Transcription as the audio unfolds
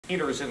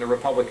leaders in the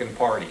Republican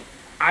Party.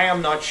 I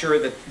am not sure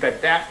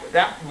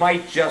that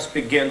might just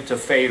begin to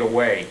fade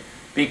away,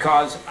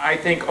 because I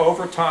think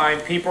over time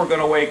people are going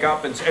to wake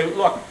up and say,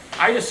 look,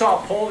 I just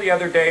saw a poll the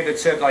other day that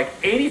said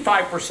like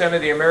 85%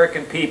 of the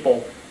American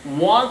people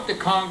want the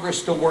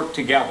Congress to work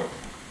together.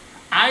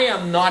 I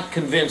am not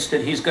convinced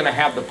that he's going to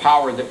have the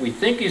power that we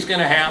think he's going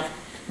to have.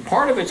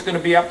 Part of it's going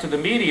to be up to the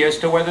media as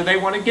to whether they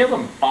want to give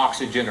him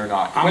oxygen or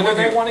not, whether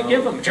they want to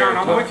give him. John,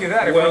 I'm with you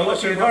that. If we're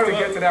lucky enough to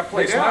get to that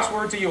place. Yeah. Last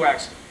word to you,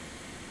 X.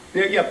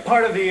 Yeah,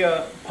 part of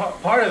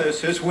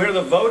this is where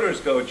the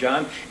voters go,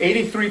 John.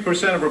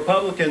 83% of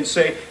Republicans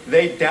say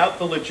they doubt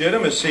the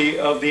legitimacy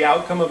of the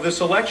outcome of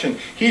this election.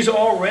 He's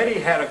already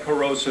had a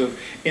corrosive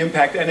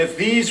impact, and if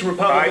these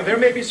Republicans, there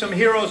may be some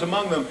heroes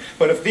among them,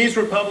 but if these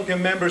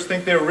Republican members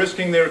think they're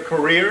risking their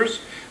careers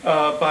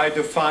by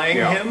defying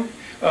him,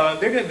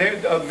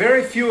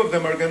 very few of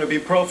them are going to be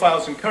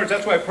Profiles in Courage.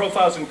 That's why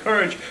Profiles in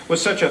Courage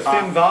was such a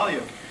thin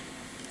volume.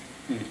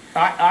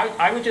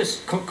 I would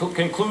just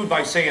conclude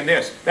by saying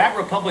this. That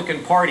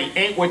Republican Party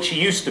ain't what she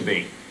used to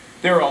be.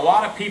 There are a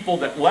lot of people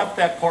that left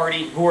that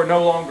party who are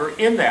no longer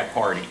in that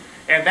party.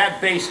 And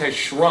that base has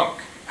shrunk.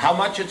 How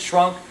much it's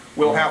shrunk,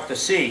 we'll have to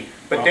see.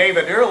 But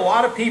David, there are a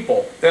lot of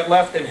people that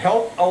left and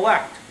helped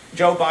elect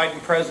Joe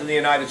Biden President of the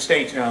United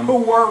States who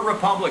were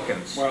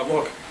Republicans. Well,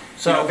 look,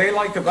 so you know, they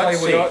like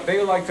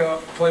to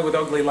play with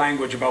ugly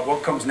language about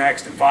what comes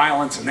next and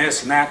violence and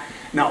this and that.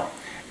 No.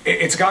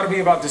 It's got to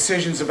be about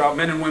decisions about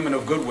men and women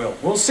of goodwill.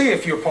 We'll see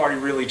if your party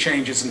really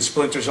changes and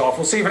splinters off.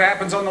 We'll see if it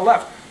happens on the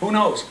left. Who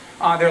knows?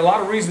 There are a lot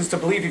of reasons to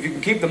believe if you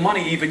can keep the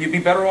money even, you'd be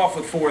better off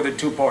with 4 than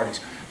 2 parties.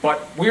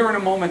 But we're in a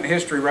moment in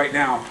history right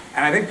now,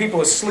 and I think people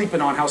are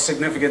sleeping on how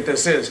significant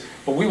this is.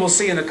 But we will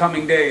see in the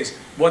coming days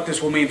what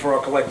this will mean for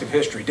our collective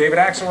history. David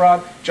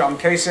Axelrod, John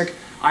Kasich,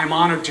 I'm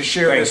honored to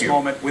share this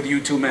moment with you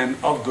two men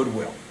of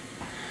goodwill.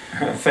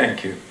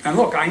 Thank you. And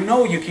look, I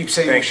know you keep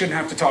saying we shouldn't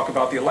have to talk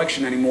about the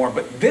election anymore,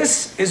 but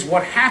this is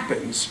what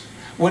happens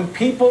when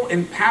people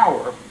in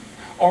power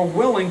are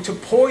willing to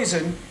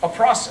poison a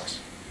process.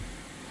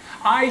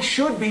 I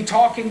should be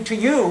talking to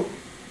you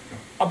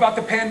about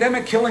the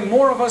pandemic killing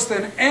more of us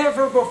than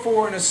ever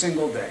before in a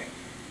single day.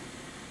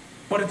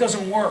 But it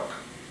doesn't work.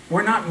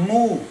 We're not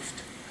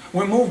moved.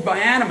 We're moved by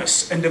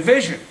animus and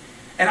division,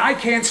 and I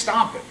can't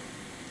stop it.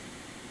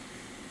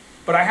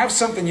 But I have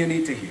something you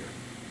need to hear.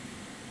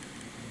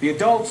 The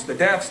adults, the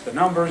deaths, the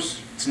numbers,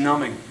 it's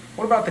numbing.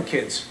 What about the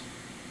kids?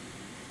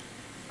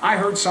 I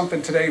heard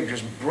something today that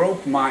just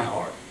broke my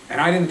heart, and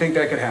I didn't think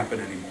that could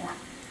happen anymore.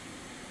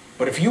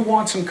 But if you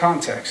want some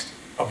context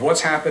of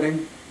what's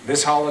happening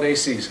this holiday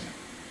season,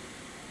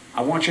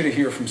 I want you to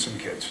hear from some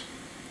kids.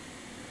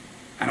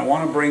 And I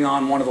want to bring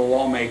on one of the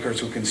lawmakers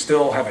who can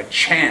still have a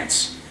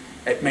chance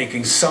at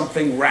making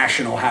something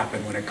rational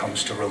happen when it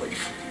comes to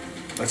relief.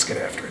 Let's get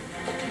after it.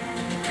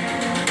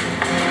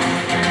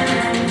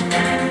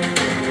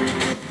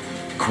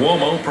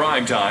 Cuomo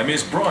Primetime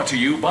is brought to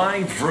you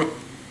by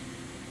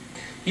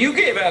You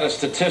gave out a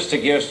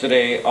statistic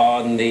yesterday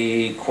on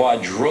the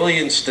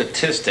quadrillion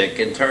statistic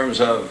in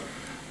terms of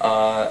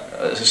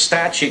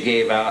stats you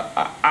gave out.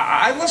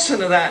 I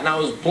listened to that and I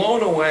was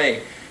blown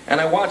away. And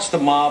I watched the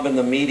mob and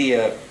the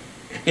media,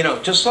 you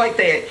know, just like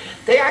they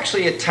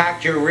actually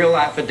attacked your real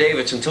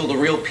affidavits until the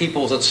real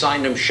people that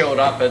signed them showed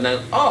up, and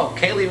then, oh,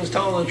 Kayleigh was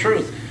telling the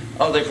truth.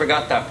 Oh, they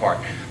forgot that part.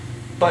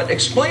 But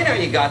explain how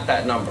you got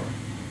that number.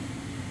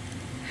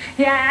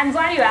 Yeah, I'm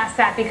glad you asked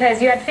that,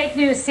 because you had fake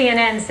news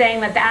CNN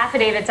saying that the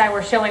affidavits I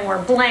were showing were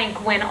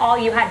blank when all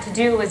you had to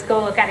do was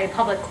go look at a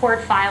public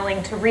court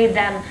filing to read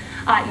them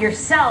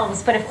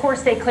yourselves. But of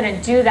course they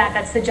couldn't do that.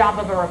 That's the job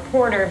of a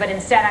reporter. But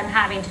instead I'm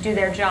having to do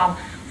their job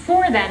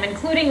for them,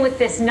 including with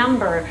this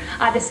number.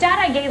 The stat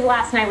I gave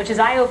last night, which is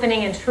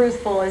eye-opening and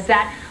truthful, is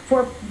that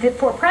for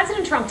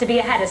President Trump to be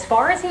ahead as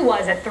far as he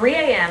was at 3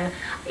 a.m.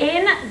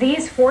 in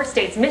these 4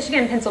 states,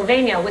 Michigan,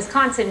 Pennsylvania,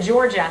 Wisconsin,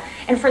 Georgia,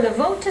 and for the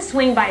vote to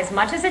swing by as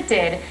much as it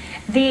did,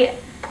 the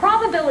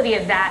probability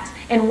of that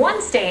in one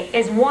state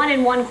is 1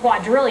 in 1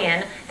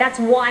 quadrillion. That's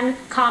 1,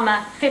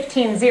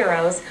 15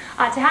 zeros.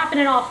 To happen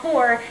in all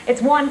 4,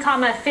 it's 1,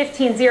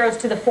 15 zeros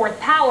to the 4th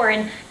power.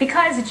 And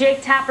because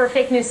Jake Tapper,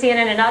 Fake News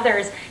CNN, and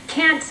others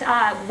can't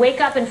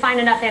wake up and find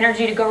enough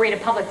energy to go read a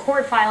public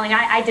court filing,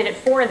 I did it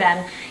for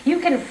them. You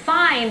can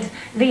find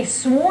the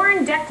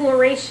sworn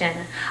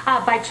declaration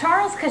by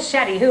Charles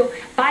Cachetti, who,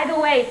 by the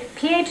way,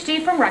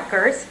 PhD from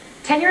Rutgers,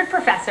 tenured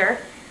professor,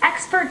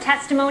 expert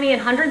testimony in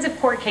hundreds of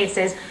court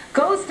cases,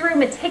 goes through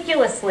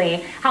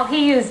meticulously how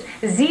he used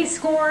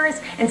z-scores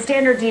and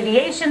standard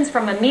deviations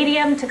from a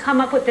median to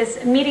come up with this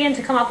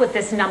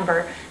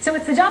number. So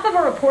it's the job of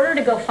a reporter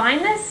to go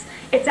find this.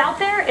 It's out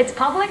there, it's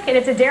public, and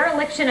it's a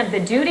dereliction of the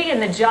duty and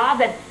the job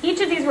that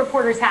each of these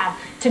reporters have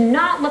to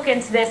not look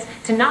into this,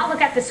 to not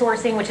look at the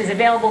sourcing, which is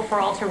available for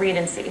all to read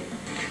and see.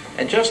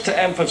 And just to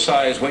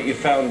emphasize what you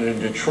found in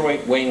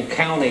Detroit, Wayne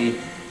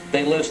County,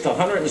 they list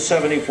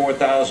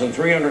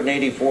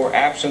 174,384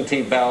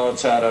 absentee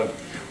ballots out of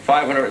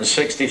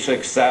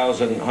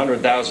 566,000,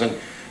 100,000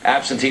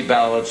 absentee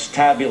ballots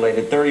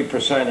tabulated.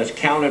 30% is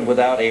counted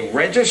without a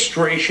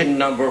registration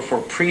number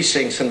for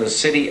precincts in the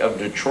city of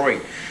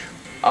Detroit.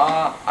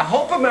 I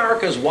hope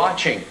America's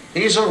watching.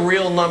 These are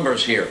real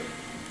numbers here.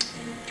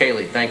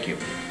 Kaylee, thank you.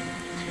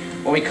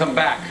 When we come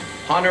back,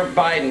 Hunter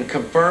Biden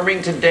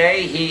confirming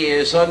today he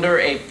is under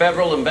a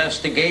federal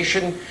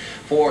investigation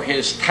for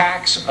his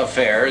tax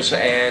affairs,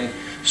 and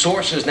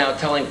sources now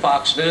telling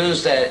Fox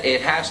News that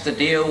it has to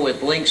deal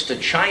with links to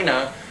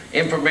China,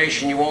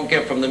 information you won't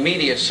get from the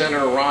media.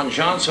 Senator Ron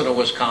Johnson of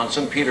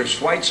Wisconsin, Peter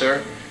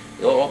Schweitzer,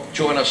 will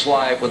join us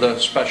live with a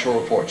special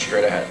report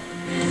straight ahead.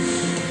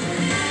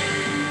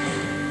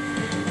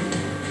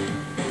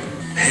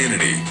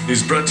 Hannity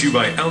is brought to you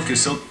by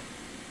Alka-Seltzer.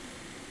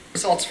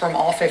 Results from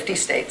all 50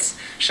 states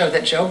show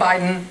that Joe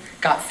Biden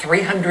got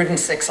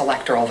 306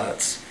 electoral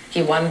votes.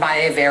 He won by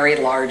a very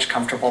large,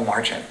 comfortable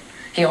margin.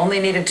 He only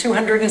needed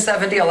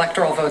 270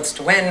 electoral votes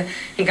to win.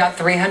 He got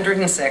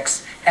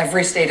 306.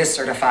 Every state is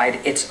certified.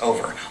 It's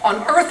over. On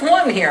Earth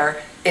 1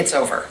 here, it's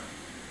over.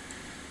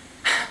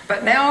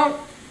 But now,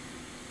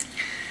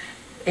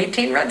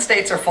 18 red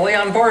states are fully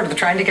on board with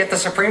trying to get the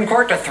Supreme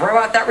Court to throw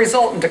out that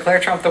result and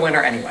declare Trump the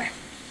winner anyway.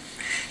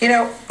 You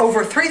know,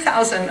 over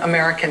 3,000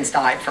 Americans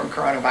died from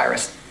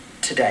coronavirus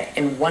today,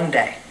 in one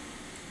day.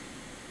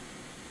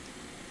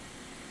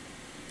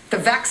 The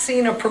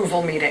vaccine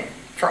approval meeting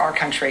for our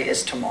country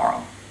is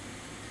tomorrow.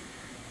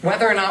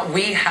 Whether or not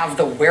we have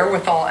the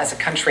wherewithal as a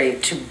country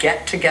to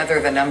get together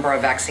the number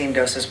of vaccine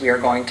doses we are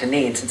going to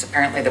need, since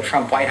apparently the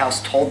Trump White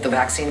House told the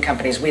vaccine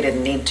companies we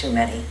didn't need too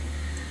many.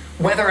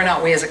 Whether or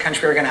not we as a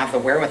country are going to have the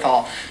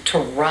wherewithal to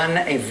run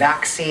a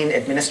vaccine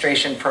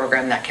administration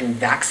program that can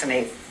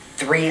vaccinate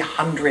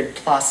 300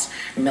 plus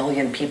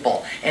million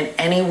people in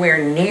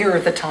anywhere near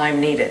the time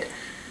needed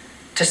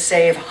to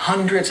save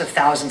hundreds of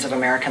thousands of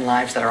American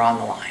lives that are on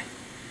the line.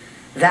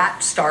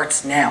 That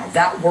starts now.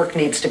 That work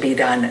needs to be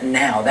done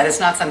now. That is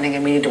not something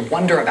that we need to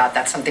wonder about.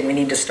 That's something we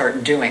need to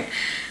start doing.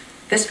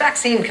 This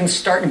vaccine can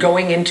start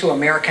going into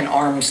American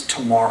arms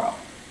tomorrow.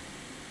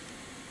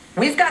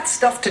 We've got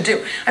stuff to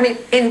do. I mean,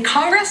 in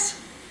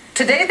Congress,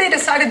 today they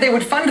decided they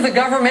would fund the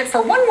government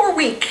for one more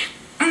week.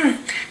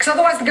 Because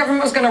otherwise the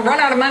government was going to run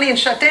out of money and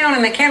shut down,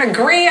 and they can't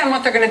agree on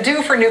what they're going to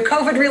do for new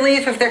COVID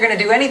relief, if they're going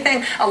to do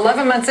anything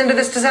 11 months into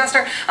this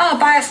disaster. Oh,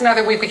 buy us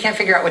another week. We can't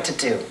figure out what to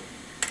do.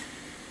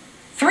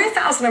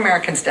 3,000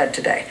 Americans dead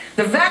today.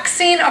 The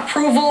vaccine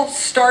approval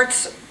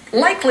starts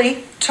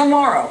likely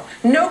tomorrow.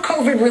 No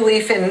COVID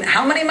relief in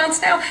how many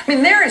months now? I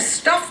mean, there is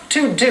stuff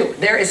to do.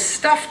 There is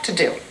stuff to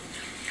do.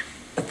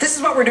 But this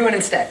is what we're doing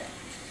instead.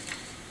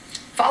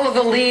 Follow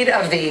the lead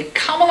of the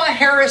Kamala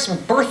Harris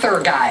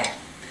birther guy.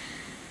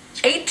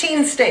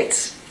 18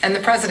 states and the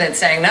president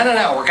saying, no,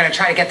 we're going to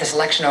try to get this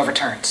election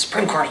overturned.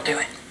 Supreme Court will do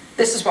it.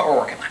 This is what we're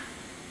working on.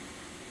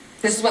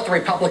 This is what the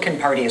Republican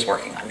Party is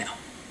working on now.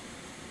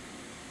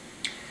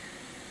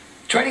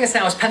 Joining us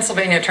now is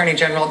Pennsylvania Attorney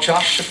General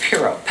Josh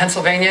Shapiro.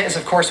 Pennsylvania is,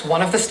 of course,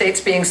 one of the states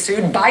being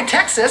sued by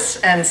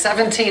Texas and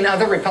 17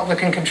 other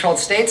Republican-controlled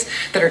states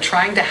that are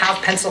trying to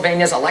have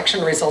Pennsylvania's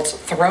election results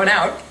thrown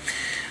out.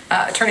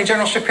 Attorney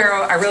General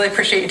Shapiro, I really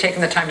appreciate you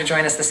taking the time to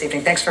join us this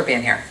evening. Thanks for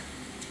being here.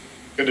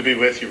 Good to be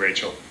with you,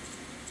 Rachel.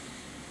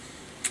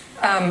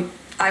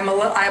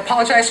 I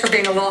apologize for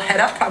being a little head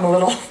up. I'm a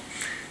little.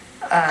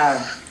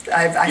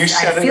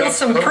 I feel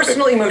some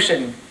personal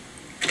emotion.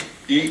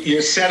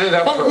 You set it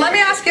up. Well, let me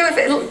ask you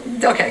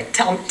if okay.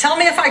 Tell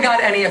me if I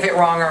got any of it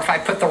wrong or if I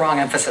put the wrong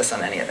emphasis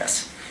on any of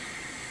this.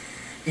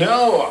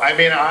 No, I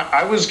mean,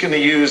 I was going to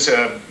use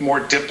a more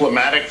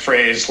diplomatic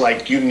phrase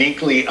like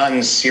uniquely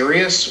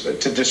unserious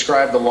to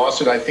describe the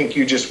lawsuit. I think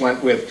you just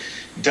went with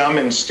dumb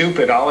and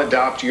stupid. I'll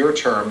adopt your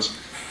terms.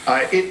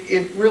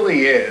 It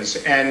really is,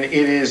 and it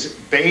is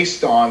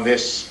based on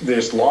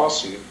this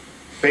lawsuit,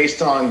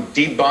 based on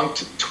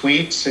debunked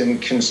tweets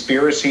and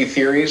conspiracy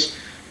theories,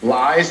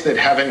 lies that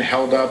haven't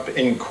held up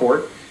in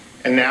court.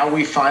 And now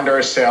we find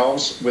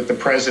ourselves with the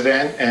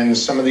president and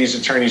some of these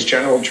attorneys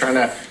general trying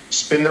to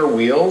spin their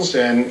wheels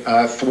and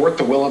thwart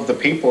the will of the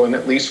people in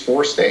at least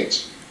 4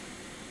 states.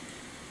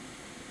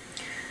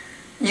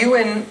 You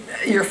and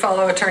your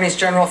fellow attorneys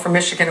general from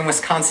Michigan and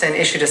Wisconsin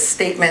issued a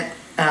statement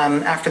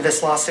after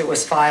this lawsuit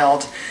was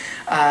filed,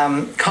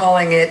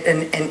 calling it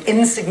an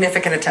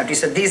insignificant attempt. You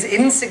said these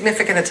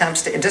insignificant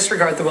attempts to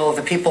disregard the will of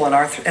the people in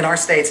our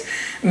states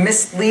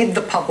mislead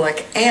the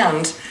public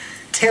and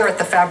tear at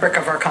the fabric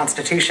of our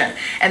Constitution.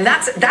 And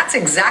that's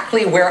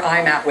exactly where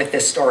I'm at with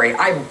this story.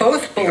 I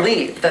both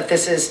believe that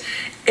this is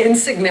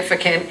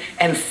insignificant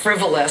and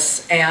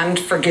frivolous and,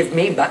 forgive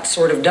me, but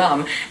sort of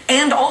dumb,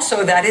 and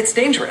also that it's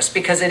dangerous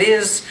because it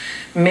is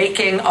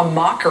making a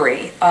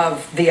mockery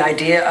of the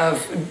idea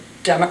of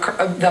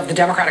the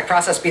democratic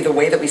process be the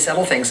way that we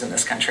settle things in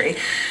this country,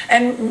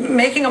 and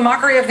making a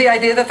mockery of the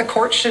idea that the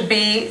court should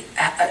be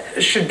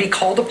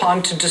called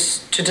upon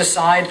to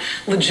decide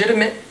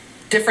legitimate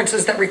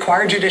differences that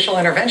require judicial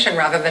intervention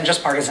rather than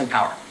just partisan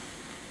power.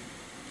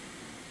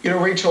 You know,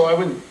 Rachel,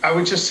 I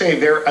would just say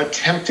they're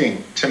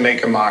attempting to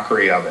make a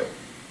mockery of it.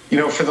 You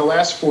know, for the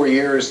last 4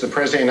 years, the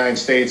President of the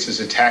United States has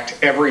attacked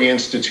every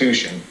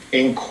institution,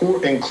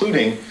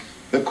 including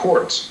the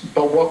courts.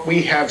 But what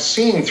we have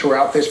seen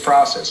throughout this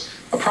process,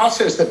 a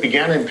process that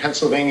began in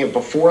Pennsylvania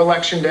before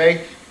Election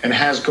Day and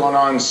has gone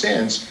on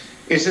since,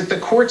 is that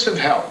the courts have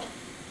held,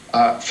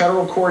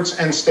 federal courts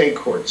and state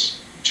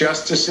courts,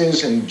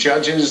 justices and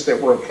judges that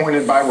were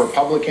appointed by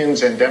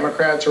Republicans and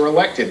Democrats or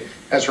elected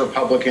as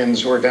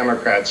Republicans or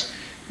Democrats.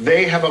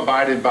 They have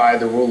abided by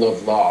the rule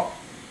of law.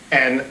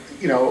 And,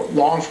 you know,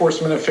 law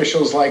enforcement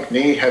officials like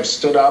me have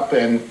stood up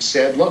and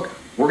said, look,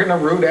 we're going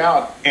to root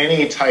out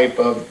any type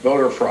of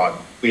voter fraud.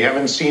 We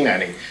haven't seen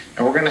any.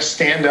 And we're going to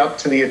stand up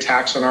to the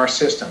attacks on our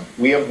system.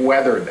 We have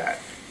weathered that.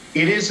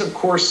 It is, of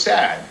course,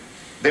 sad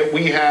that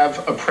we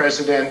have a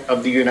president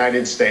of the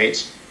United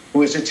States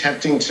who is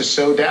attempting to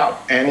sow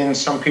doubt and in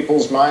some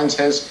people's minds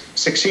has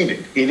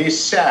succeeded. It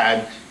is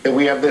sad that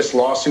we have this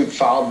lawsuit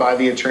filed by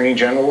the Attorney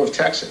General of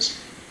Texas.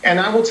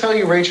 And I will tell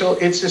you, Rachel,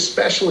 it's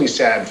especially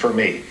sad for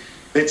me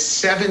that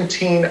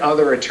 17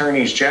 other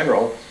attorneys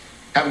general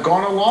have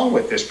gone along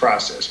with this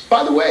process.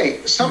 By the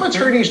way, some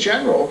attorneys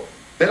general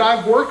that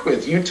I've worked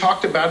with, you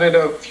talked about it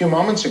a few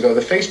moments ago,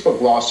 the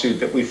Facebook lawsuit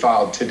that we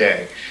filed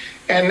today.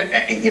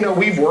 And, you know,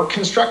 we've worked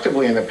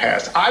constructively in the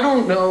past. I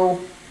don't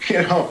know,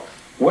 you know,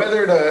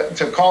 whether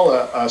to call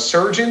a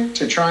surgeon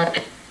to try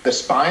and the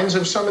spines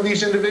of some of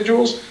these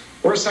individuals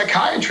or a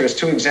psychiatrist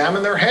to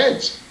examine their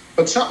heads.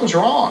 But something's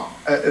wrong.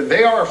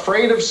 They are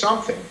afraid of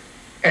something.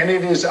 And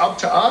it is up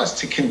to us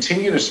to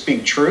continue to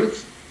speak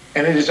truth.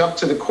 And it is up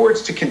to the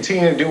courts to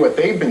continue to do what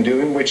they've been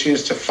doing, which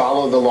is to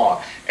follow the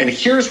law. And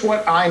here's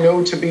what I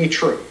know to be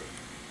true.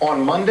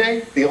 On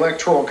Monday, the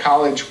Electoral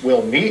College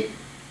will meet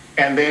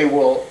and they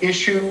will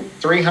issue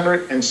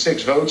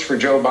 306 votes for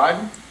Joe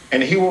Biden.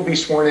 And he will be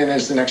sworn in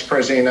as the next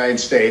president of the United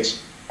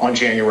States on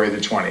January the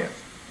 20th.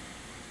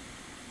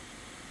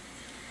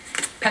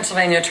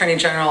 Pennsylvania Attorney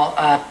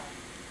General.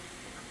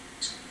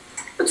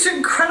 It's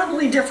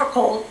incredibly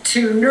difficult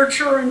to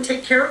nurture and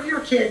take care of your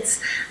kids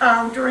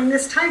during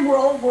this time. We're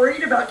all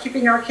worried about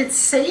keeping our kids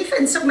safe,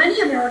 and so many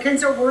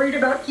Americans are worried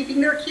about keeping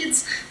their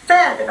kids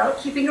fed, about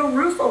keeping a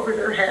roof over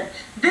their head.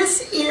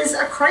 This is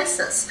a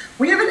crisis.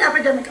 We have an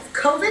epidemic of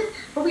COVID,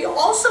 but we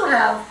also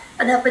have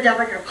an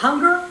epidemic of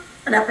hunger,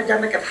 an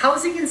epidemic of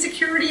housing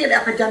insecurity, an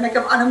epidemic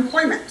of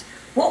unemployment.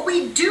 What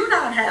we do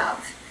not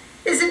have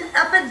is an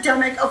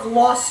epidemic of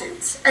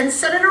lawsuits, and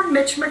Senator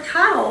Mitch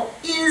McConnell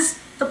is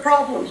the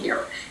problem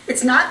here.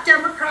 It's not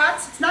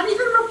Democrats, it's not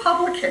even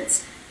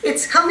Republicans.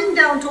 It's coming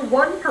down to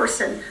one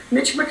person,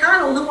 Mitch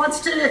McConnell, who wants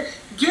to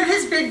give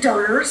his big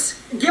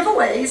donors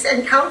giveaways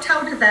and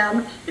kowtow to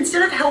them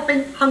instead of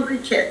helping hungry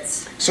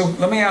kids. So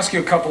let me ask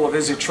you a couple of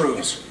is it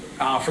truths.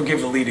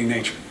 Forgive the leading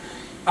nature.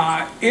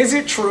 Is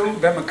it true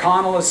that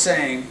McConnell is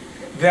saying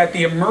that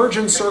the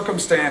emergent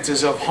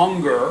circumstances of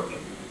hunger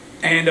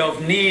and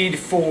of need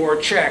for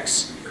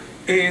checks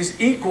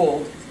is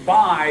equaled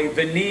by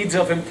the needs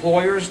of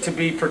employers to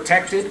be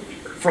protected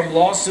from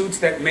lawsuits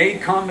that may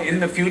come in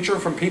the future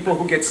from people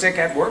who get sick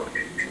at work?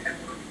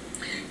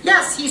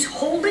 Yes, he's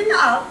holding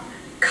up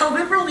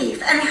COVID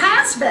relief and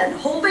has been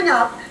holding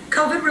up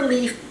COVID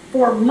relief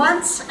for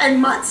months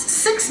and months,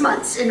 6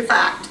 months in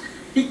fact,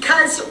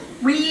 because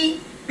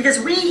we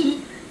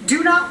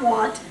do not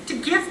want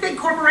to give big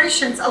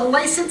corporations a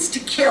license to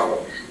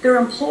kill their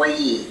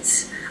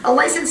employees, a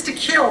license to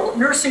kill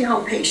nursing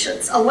home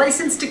patients, a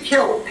license to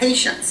kill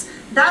patients.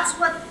 That's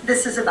what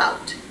this is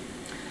about.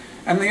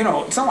 And, you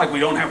know, it's not like we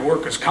don't have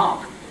workers'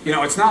 comp. You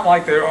know, it's not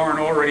like there aren't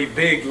already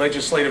big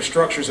legislative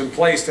structures in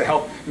place to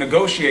help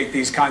negotiate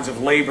these kinds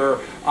of labor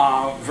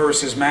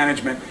versus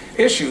management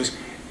issues.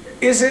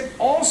 Is it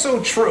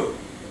also true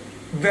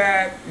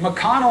that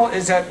McConnell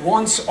is at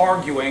once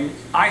arguing,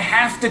 I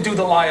have to do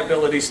the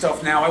liability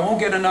stuff now, I won't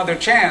get another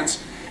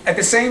chance, at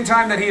the same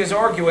time that he is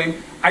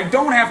arguing, I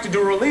don't have to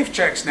do relief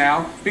checks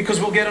now because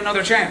we'll get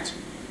another chance?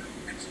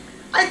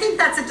 I think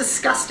that's a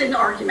disgusting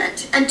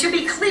argument. And to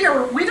be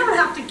clear, we don't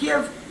have to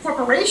give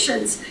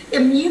corporations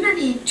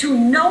immunity to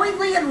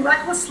knowingly and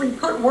recklessly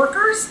put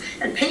workers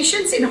and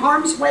patients in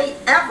harm's way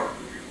ever.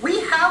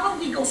 We have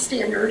a legal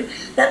standard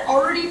that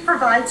already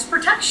provides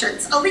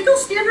protections, a legal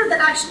standard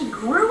that actually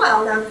grew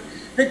out of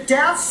the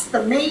deaths, the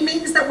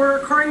maimings that were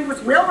occurring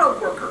with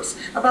railroad workers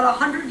about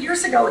 100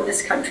 years ago in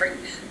this country.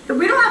 But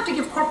we don't have to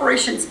give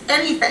corporations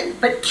anything,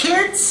 but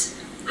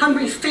kids,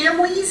 hungry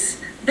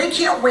families, they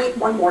can't wait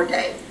one more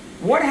day.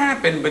 What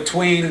happened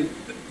between...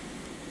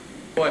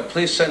 Boy,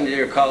 please send to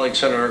your colleague,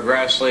 Senator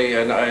Grassley,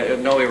 and I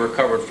know he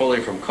recovered fully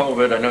from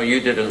COVID. I know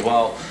you did as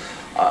well.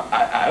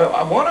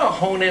 I want to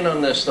hone in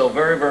on this, though,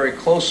 very, very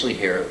closely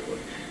here.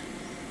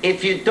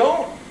 If you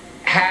don't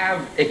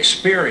have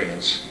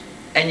experience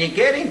and you're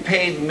getting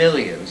paid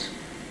millions,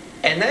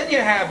 and then you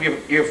have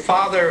your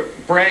father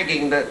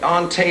bragging that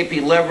on tape he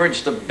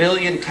leveraged $1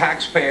 billion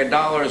taxpayer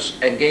dollars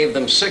and gave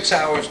them 6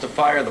 hours to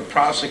fire the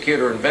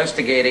prosecutor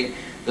investigating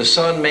the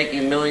son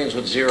making millions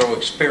with zero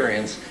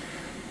experience,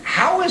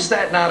 how is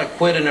that not a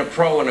quid and a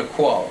pro and a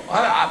quo?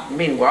 I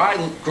mean, where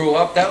I grew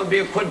up, that would be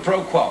a quid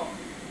pro quo.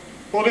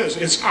 Well, it is.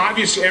 It's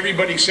obvious to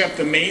everybody except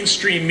the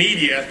mainstream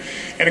media.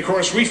 And of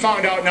course, we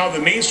found out now the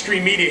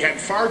mainstream media had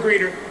far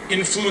greater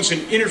influence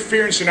and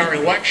interference in our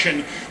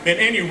election than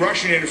any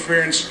Russian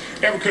interference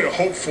ever could have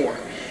hoped for.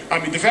 I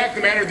mean, the fact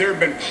of the matter, there have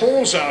been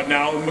polls out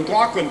now. The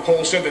McLaughlin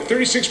poll said that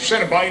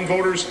 36% of Biden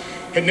voters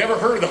had never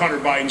heard of the Hunter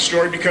Biden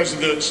story because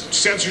of the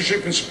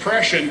censorship and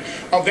suppression.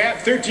 Of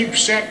that,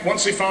 13%,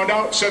 once they found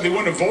out, said they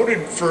wouldn't have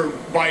voted for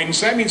Biden.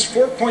 So that means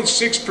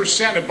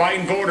 4.6% of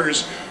Biden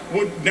voters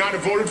would not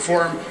have voted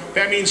for him.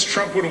 That means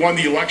Trump would have won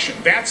the election.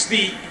 That's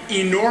the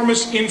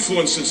enormous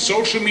influence that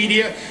social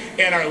media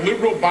and our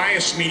liberal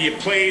bias media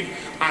played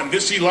on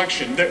this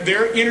election.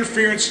 Their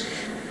interference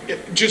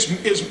just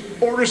is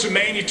orders of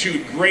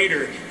magnitude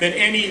greater than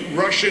any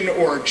Russian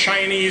or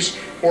Chinese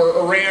or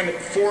Iran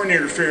foreign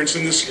interference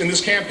in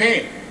this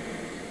campaign.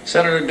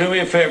 Senator, do me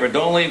a favor.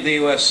 Don't leave the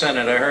U.S.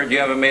 Senate. I heard you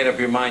haven't made up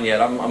your mind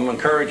yet. I'm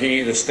encouraging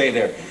you to stay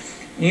there.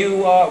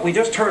 We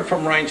just heard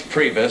from Reince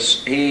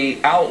Priebus.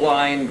 He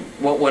outlined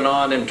what went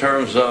on in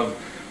terms of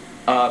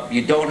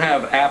you don't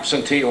have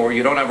absentee or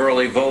you don't have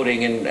early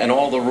voting and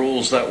all the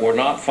rules that were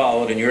not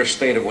followed in your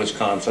state of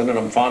Wisconsin, and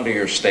I'm fond of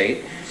your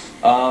state.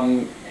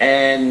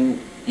 And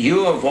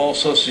you have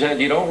also said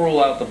you don't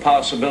rule out the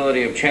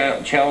possibility of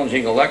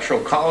challenging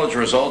electoral college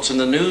results. In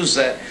the news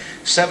that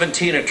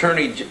 17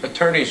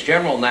 attorneys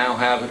general now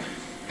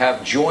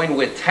have joined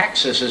with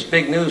Texas is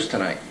big news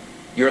tonight.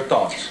 Your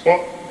thoughts? Well,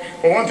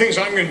 one of the things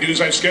I'm going to do is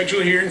I've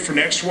scheduled a hearing for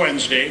next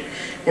Wednesday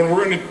when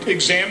we're going to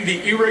examine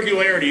the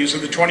irregularities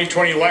of the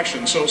 2020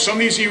 election. So some of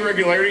these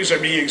irregularities are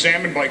being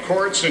examined by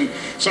courts and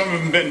some of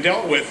them have been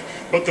dealt with.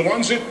 But the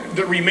ones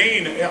that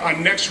remain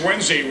on next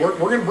Wednesday, we're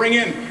going to bring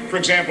in, for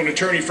example, an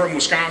attorney from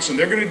Wisconsin.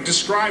 They're going to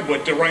describe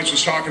what Reince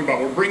was talking about.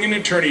 We're bringing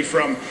an attorney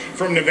from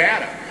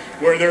Nevada,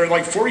 where there are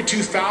like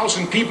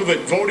 42,000 people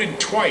that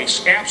voted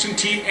twice,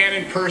 absentee and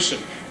in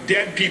person.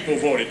 Dead people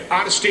voted,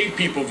 out-of-state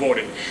people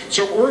voted.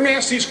 So we're going to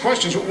ask these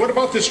questions. What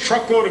about this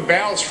truckload of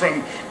ballots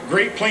from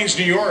Great Plains,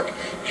 New York,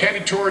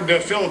 headed toward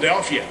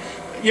Philadelphia?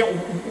 You know,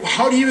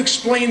 how do you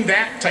explain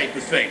that type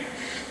of thing?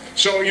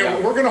 So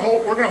we're going to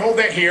hold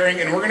that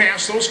hearing, and we're going to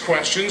ask those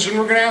questions, and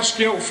we're going to ask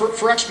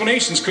for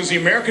explanations, because the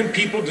American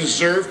people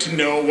deserve to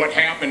know what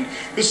happened.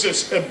 This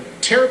is a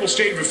terrible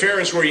state of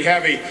affairs where you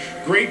have a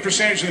great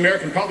percentage of the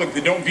American public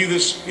that don't view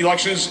this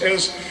election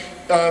as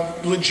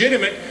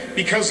legitimate,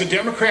 because the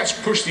Democrats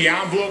pushed the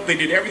envelope. They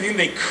did everything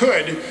they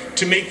could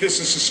to make this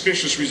a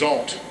suspicious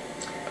result.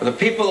 Are the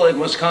people in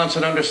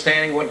Wisconsin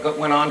understanding what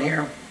went on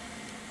here?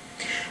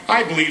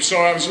 I believe so.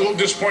 I was a little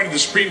disappointed the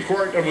Supreme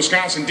Court of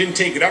Wisconsin didn't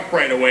take it up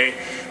right away.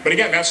 But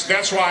again,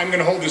 that's why I'm going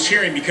to hold this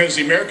hearing, because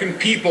the American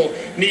people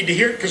need to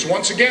hear it, because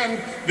once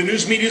again, the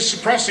news media is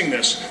suppressing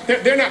this.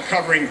 They're not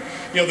covering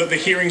the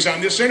hearings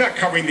on this. They're not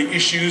covering the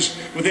issues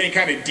with any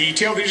kind of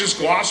detail. They're just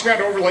glossing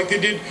that over like they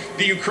did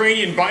the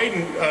Ukrainian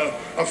Biden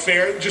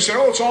affair. Just said,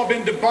 oh, it's all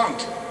been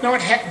debunked. No,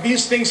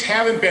 these things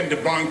haven't been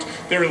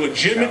debunked. There are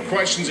legitimate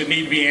questions that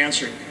need to be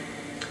answered.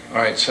 All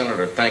right,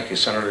 Senator. Thank you,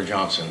 Senator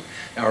Johnson.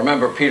 Now,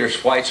 remember Peter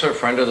Schweitzer,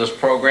 friend of this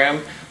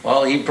program?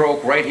 Well, he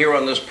broke right here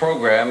on this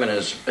program in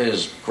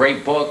his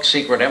great book,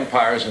 Secret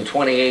Empires, in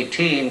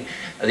 2018,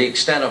 the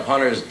extent of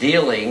Hunter's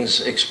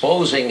dealings,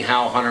 exposing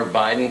how Hunter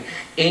Biden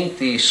inked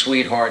these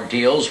sweetheart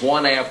deals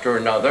one after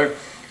another,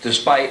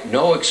 despite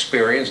no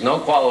experience, no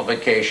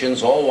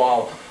qualifications, all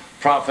while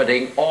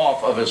profiting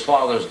off of his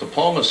father's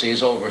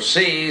diplomacies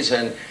overseas.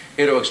 And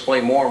here to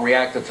explain more and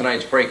react to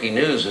tonight's breaking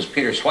news is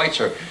Peter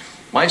Schweitzer.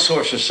 My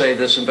sources say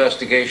this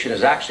investigation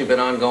has actually been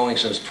ongoing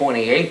since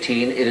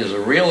 2018. It is a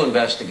real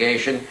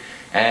investigation,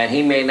 and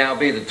he may now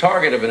be the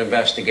target of an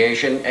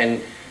investigation.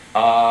 And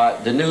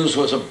the news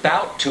was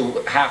about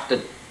to have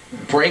to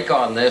break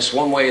on this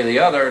one way or the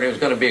other, and it was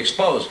going to be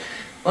exposed.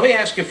 Let me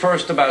ask you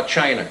first about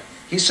China.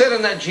 He said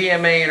in that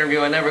GMA interview,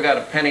 I never got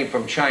a penny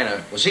from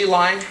China. Was he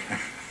lying?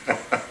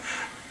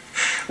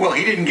 Well,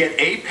 he didn't get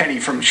a penny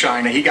from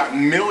China. He got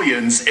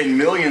millions and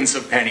millions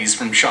of pennies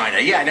from China.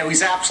 Yeah, no,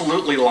 he's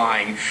absolutely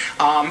lying.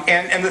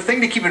 And the thing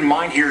to keep in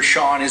mind here,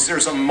 Sean, is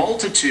there's a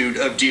multitude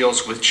of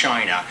deals with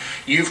China.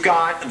 You've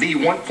got the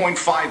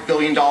 $1.5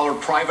 billion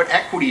private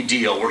equity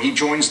deal where he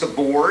joins the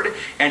board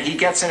and he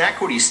gets an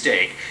equity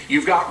stake.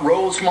 You've got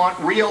Rosemont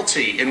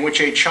Realty, in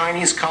which a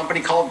Chinese company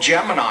called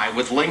Gemini,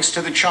 with links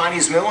to the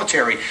Chinese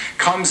military,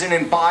 comes in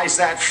and buys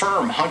that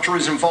firm. Hunter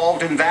is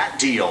involved in that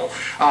deal.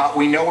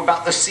 We know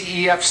about the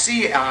CEFC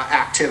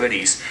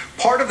activities.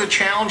 Part of the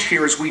challenge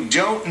here is we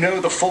don't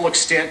know the full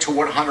extent to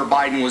what Hunter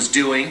Biden was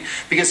doing,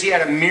 because he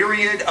had a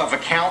myriad of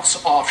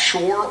accounts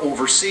offshore,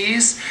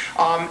 overseas.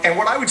 And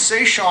what I would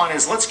say, Sean,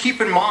 is let's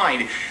keep in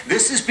mind,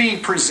 this is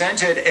being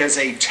presented as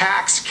a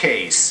tax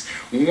case.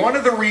 One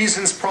of the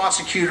reasons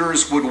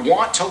prosecutors would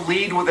want to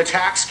lead with a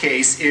tax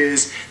case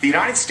is the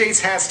United States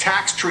has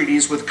tax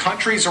treaties with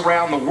countries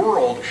around the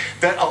world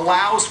that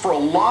allows for a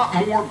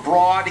lot more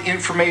broad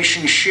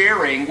information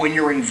sharing when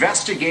you're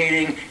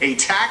investigating a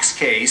tax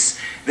case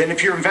than than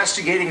if you're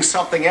investigating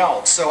something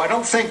else. So I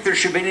don't think there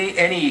should be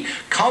any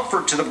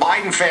comfort to the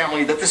Biden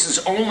family that this is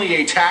only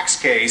a tax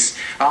case.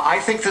 I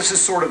think this is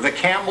sort of the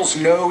camel's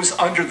nose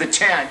under the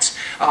tent.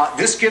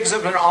 This gives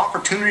them an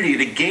opportunity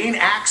to gain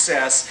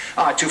access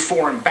to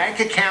foreign bank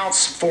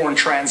accounts, foreign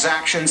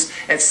transactions,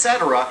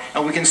 etc.,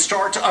 and we can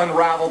start to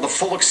unravel the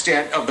full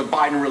extent of the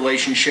Biden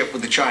relationship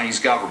with the Chinese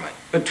government.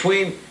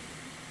 Between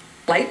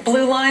light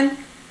blue line,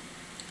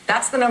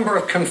 that's the number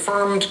of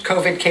confirmed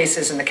COVID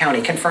cases in the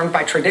county, confirmed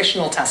by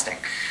traditional testing,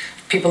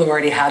 people who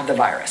already had the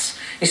virus.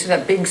 You see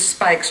that big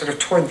spike sort of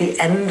toward the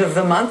end of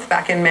the month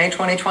back in May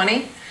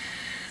 2020.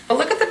 But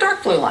look at the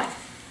dark blue line.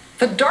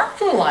 The dark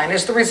blue line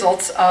is the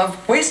results of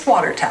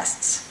wastewater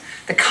tests,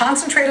 the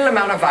concentrated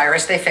amount of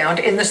virus they found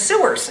in the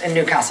sewers in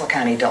Newcastle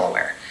County,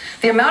 Delaware.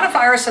 The amount of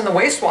virus in the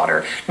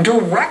wastewater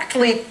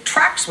directly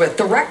tracks with,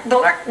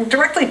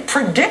 directly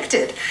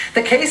predicted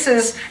the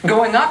cases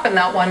going up in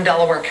that one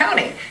Delaware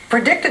county,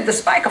 predicted the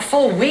spike a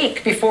full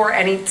week before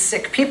any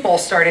sick people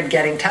started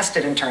getting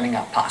tested and turning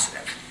up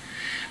positive.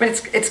 I mean,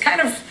 it's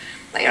kind of,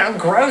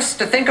 gross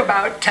to think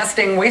about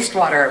testing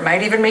wastewater. It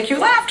might even make you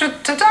laugh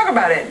to talk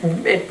about it.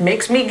 It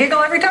makes me giggle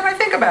every time I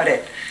think about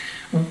it.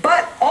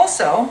 But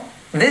also,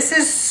 this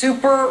is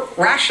super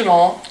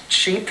rational,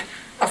 cheap,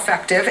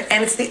 effective,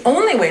 and it's the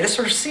only way to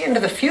sort of see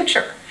into the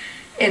future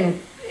in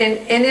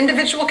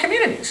individual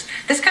communities.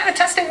 This kind of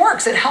testing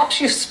works. It helps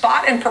you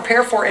spot and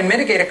prepare for and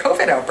mitigate a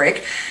COVID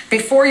outbreak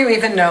before you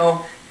even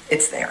know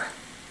it's there.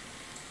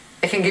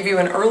 It can give you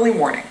an early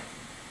warning.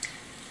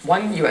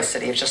 One U.S.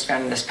 city has just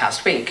found in this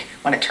past week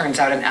when it turns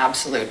out an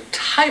absolute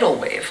tidal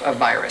wave of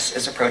virus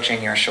is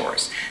approaching your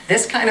shores.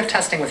 This kind of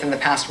testing within the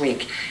past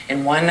week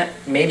in one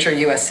major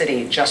U.S.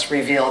 city just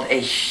revealed a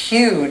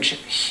huge,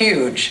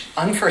 huge,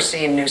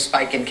 unforeseen new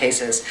spike in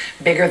cases,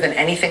 bigger than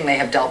anything they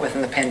have dealt with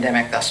in the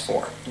pandemic thus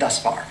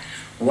far.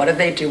 What do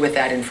they do with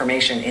that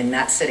information in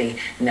that city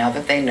now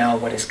that they know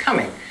what is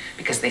coming?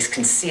 Because they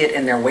can see it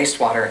in their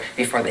wastewater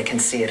before they can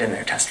see it in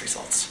their test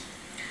results.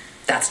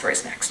 That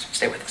story's next.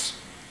 Stay with us.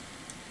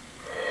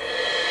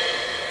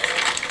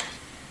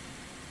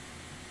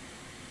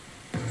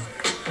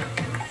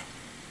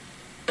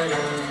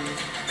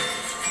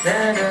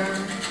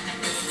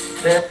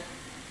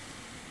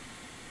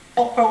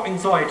 Heartfelt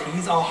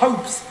anxieties are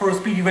hopes for a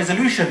speedy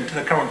resolution to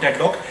the current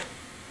deadlock.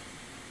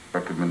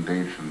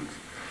 Recommendations.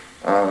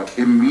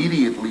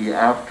 Immediately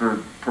after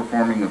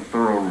performing a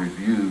thorough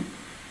review,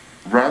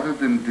 rather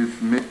than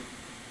dismiss.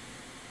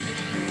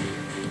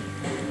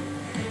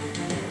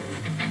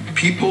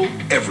 People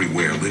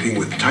everywhere living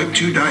with type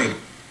 2 diabetes.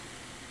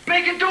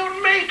 Make it,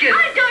 don't make it!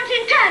 I don't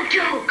intend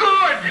to!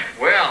 Good!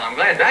 Well, I'm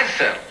glad that's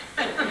settled.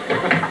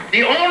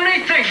 The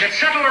only thing that's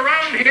settled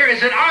around here is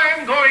that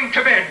I'm going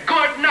to bed.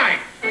 Good night.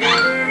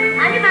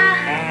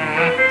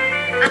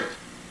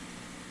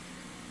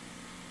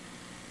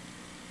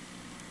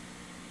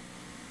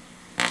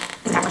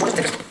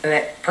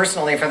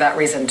 Personally, for that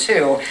reason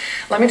too,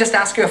 let me just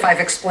ask you if I've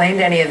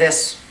explained any of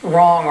this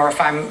wrong, or if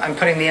I'm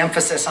putting the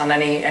emphasis on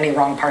any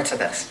wrong parts of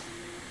this.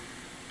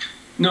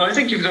 No, I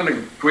think you've done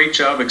a great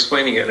job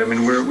explaining it. I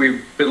mean,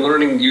 we've been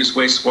learning to use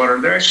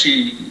wastewater. There are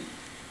actually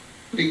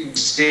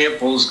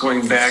examples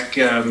going back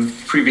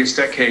previous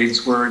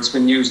decades where it's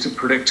been used to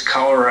predict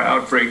cholera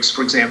outbreaks,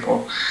 for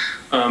example,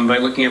 by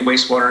looking at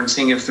wastewater and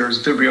seeing if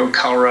there's Vibrio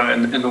cholera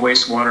in the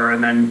wastewater,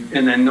 and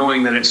then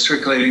knowing that it's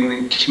circulating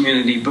in the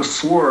community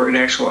before an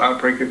actual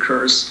outbreak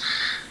occurs.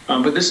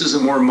 But this is a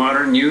more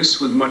modern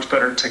use with much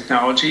better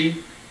technology.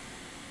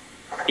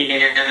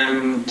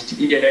 And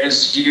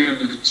as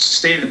you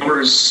stated,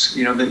 numbers,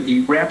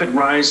 the rapid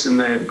rise in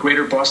the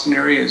greater Boston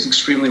area is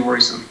extremely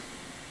worrisome.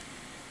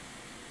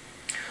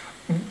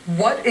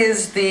 What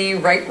is the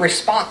right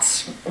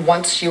response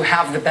once you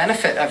have the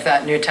benefit of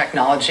that new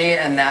technology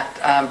and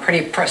that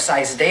pretty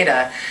precise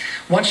data?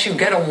 Once you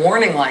get a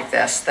warning like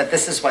this, that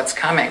this is what's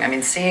coming, I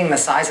mean, seeing the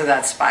size of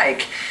that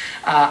spike,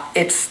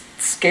 it's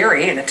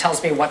scary, and it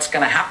tells me what's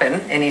going to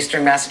happen in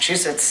eastern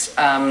Massachusetts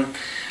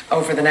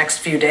over the next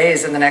few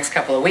days and the next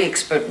couple of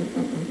weeks. But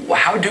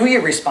how do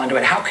you respond to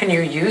it? How can you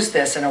use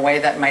this in a way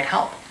that might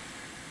help?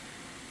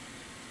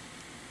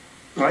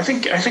 Well, I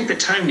think the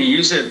time to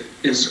use it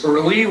is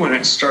early when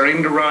it's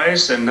starting to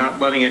rise and not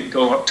letting it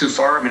go up too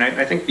far. I mean,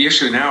 I think the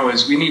issue now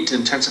is we need to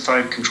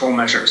intensify control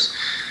measures.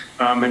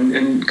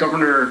 And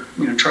Governor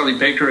Charlie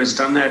Baker has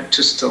done that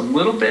just a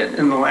little bit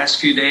in the last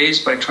few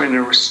days by trying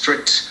to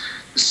restrict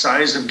the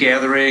size of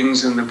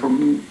gatherings and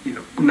the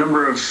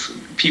number of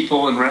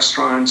people in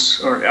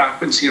restaurants or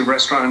occupancy of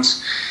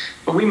restaurants.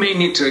 But we may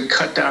need to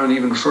cut down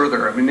even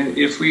further. I mean,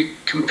 if we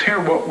compare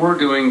what we're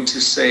doing to,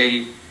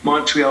 say,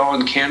 Montreal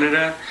in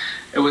Canada,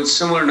 with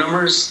similar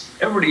numbers,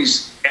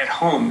 everybody's at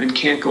home and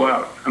can't go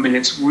out. I mean,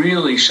 it's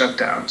really shut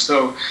down.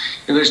 So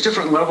there's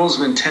different levels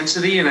of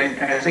intensity, and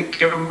I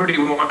think everybody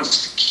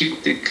wants to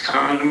keep the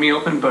economy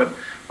open, but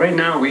right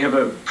now we have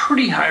a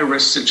pretty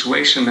high-risk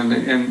situation, and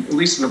at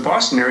least in the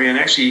Boston area, and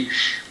actually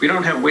we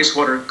don't have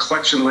wastewater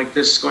collection like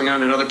this going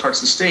on in other parts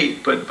of the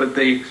state, but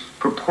the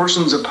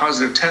proportions of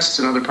positive tests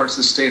in other parts of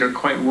the state are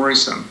quite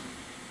worrisome.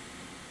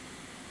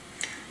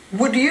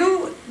 Would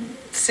you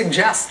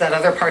suggest that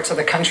other parts of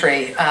the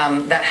country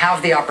that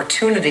have the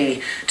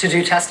opportunity to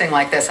do testing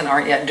like this and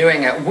aren't yet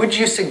doing it, would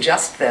you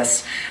suggest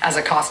this as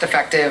a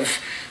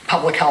cost-effective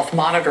public health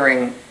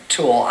monitoring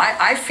tool?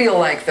 I feel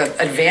like the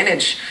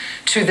advantage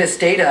to this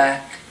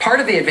data, part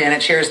of the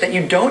advantage here is that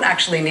you don't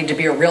actually need to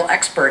be a real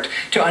expert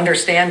to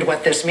understand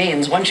what this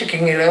means. Once you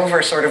can get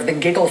over sort of the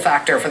giggle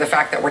factor for the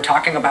fact that we're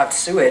talking about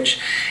sewage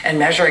and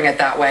measuring it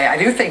that way, I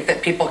do think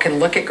that people can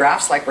look at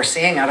graphs like we're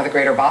seeing out of the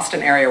greater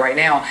Boston area right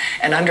now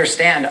and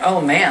understand,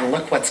 oh man,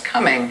 look what's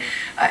coming.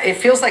 It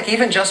feels like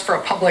even just for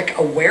a public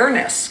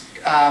awareness,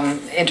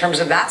 in terms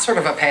of that sort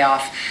of a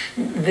payoff,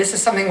 this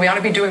is something we ought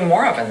to be doing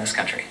more of in this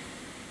country.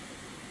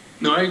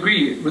 No, I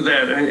agree with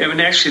that. I mean,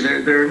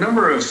 actually, there are a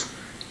number of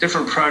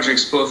different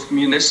projects, both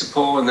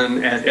municipal and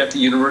then at the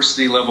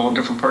university level in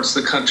different parts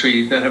of the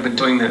country that have been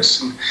doing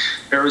this. In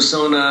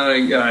Arizona,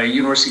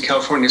 University of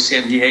California,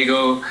 San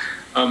Diego,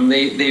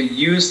 they've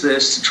used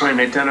this to try and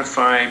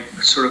identify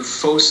sort of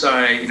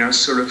foci,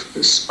 sort of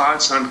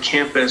spots on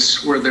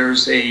campus where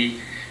there's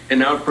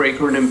an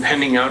outbreak or an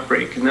impending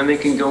outbreak. And then they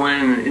can go in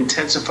and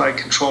intensify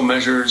control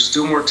measures,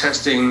 do more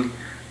testing,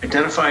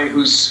 identify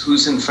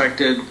who's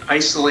infected,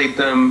 isolate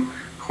them,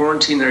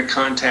 quarantine their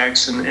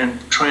contacts,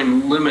 and try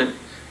and limit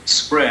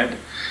spread.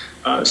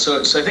 So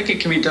I think it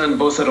can be done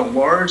both at a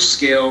large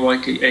scale,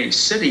 like a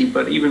city,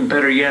 but even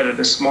better yet, at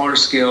a smaller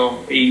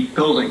scale, a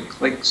building.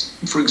 Like,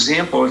 for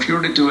example, if you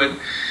were to do it,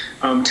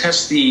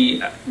 test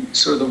the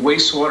sort of the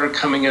wastewater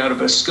coming out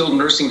of a skilled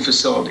nursing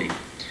facility.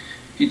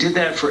 If you did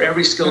that for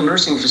every skilled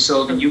nursing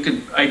facility, you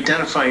could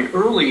identify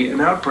early an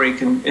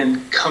outbreak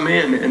and come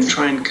in and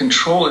try and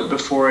control it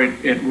before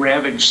it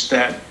ravaged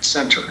that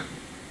center.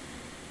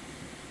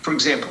 For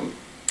example,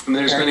 and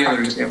there's many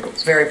other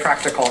examples. Very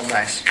practical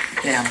advice.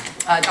 Yeah.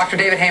 Dr.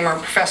 David Hamer,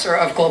 professor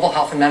of global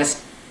health and medicine.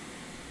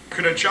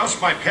 Could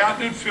adjust my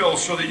patented fill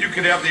so that you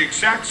could have the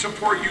exact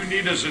support you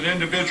need as an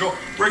individual,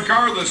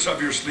 regardless of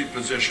your sleep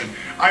position.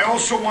 I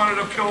also wanted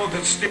a pillow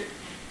that stays.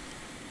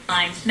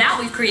 Now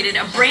we've created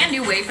a brand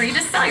new way for you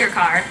to sell your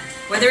car.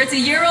 Whether it's a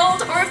year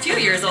old or a few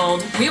years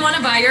old, we want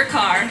to buy your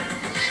car.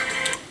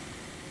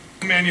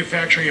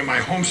 Manufacturing in my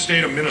home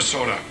state of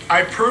Minnesota.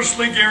 I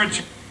personally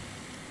guarantee.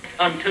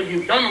 Until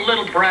you've done a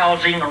little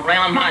browsing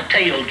around my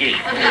tailgate.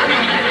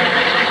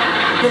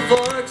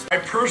 I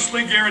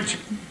personally guarantee.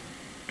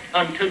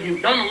 Until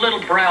you've done a little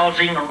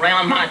browsing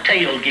around my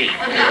tailgate.